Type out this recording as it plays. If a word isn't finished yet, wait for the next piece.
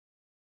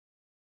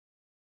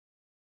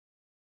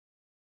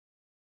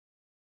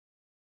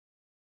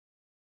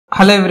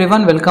Hello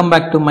everyone, welcome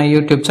back to my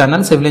YouTube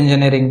channel Civil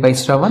Engineering by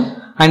Shravan,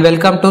 and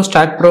welcome to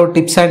STAAD PrO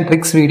tips and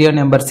tricks video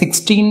number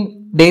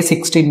 16, day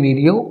 16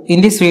 video.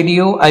 In this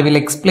video, I will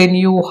explain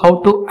you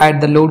how to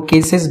add the load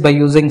cases by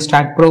using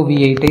STAAD PrO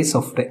V8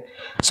 software.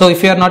 So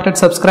if you are not yet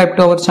subscribed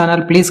to our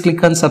channel, please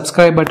click on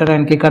subscribe button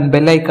and click on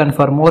bell icon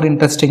for more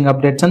interesting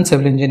updates on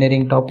civil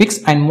engineering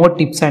topics and more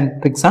tips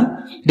and tricks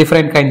on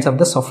different kinds of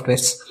the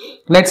softwares.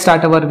 Let's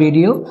start our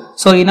video.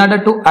 So in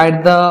order to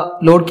add the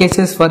load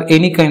cases for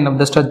any kind of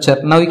the structure,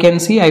 now you can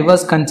see I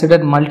was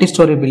considered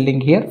multi-story building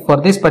here. For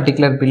this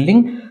particular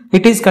building,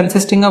 it is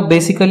consisting of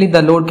basically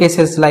the load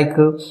cases like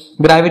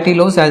gravity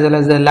loads as well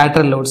as the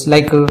lateral loads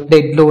like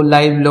dead load,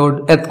 live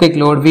load, earthquake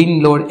load,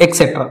 wind load,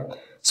 etc.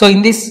 So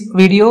in this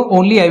video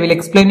only I will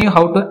explain you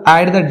how to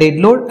add the dead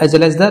load as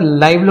well as the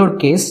live load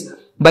case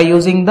by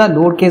using the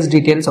load case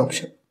details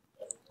option.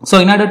 So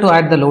in order to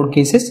add the load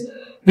cases,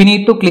 we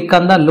need to click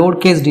on the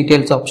load case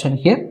details option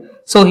here.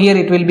 So here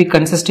it will be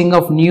consisting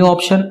of new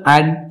option,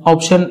 add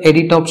option,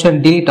 edit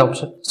option, delete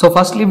option. So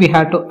firstly we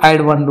have to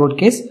add one load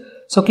case.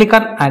 So click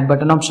on add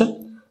button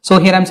option. So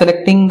here I am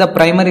selecting the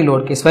primary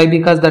load case. Why?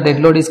 Because the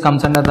dead load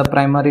comes under the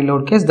primary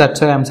load case.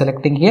 That's why I am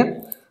selecting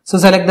here. So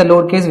select the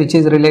load case which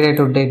is related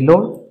to dead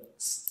load.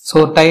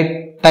 So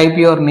type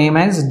your name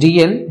as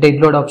DL, dead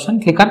load option.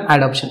 Click on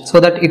add option so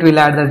that it will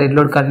add the dead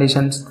load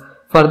conditions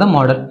for the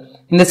model.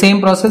 In the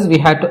same process, we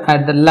have to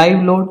add the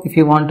live load. If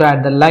you want to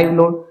add the live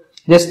load,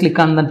 just click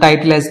on the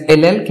title as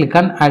LL, click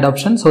on add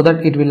option so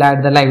that it will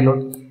add the live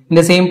load. In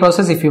the same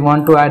process, if you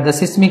want to add the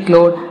seismic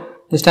load,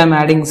 this time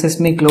adding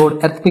seismic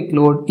load, earthquake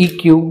load,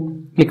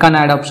 EQ, click on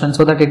add option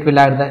so that it will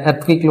add the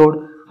earthquake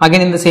load.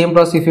 Again in the same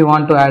process, if you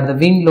want to add the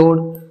wind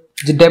load,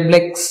 the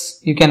deblex,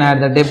 you can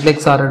add the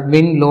deblex or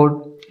wind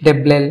load,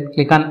 deblel,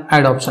 click on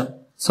add option.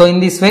 So in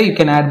this way, you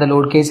can add the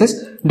load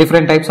cases,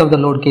 different types of the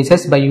load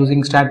cases by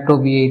using STAAD PrO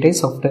V8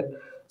 software.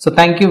 So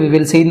thank you. We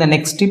will see in the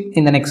next tip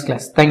in the next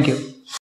class. Thank you.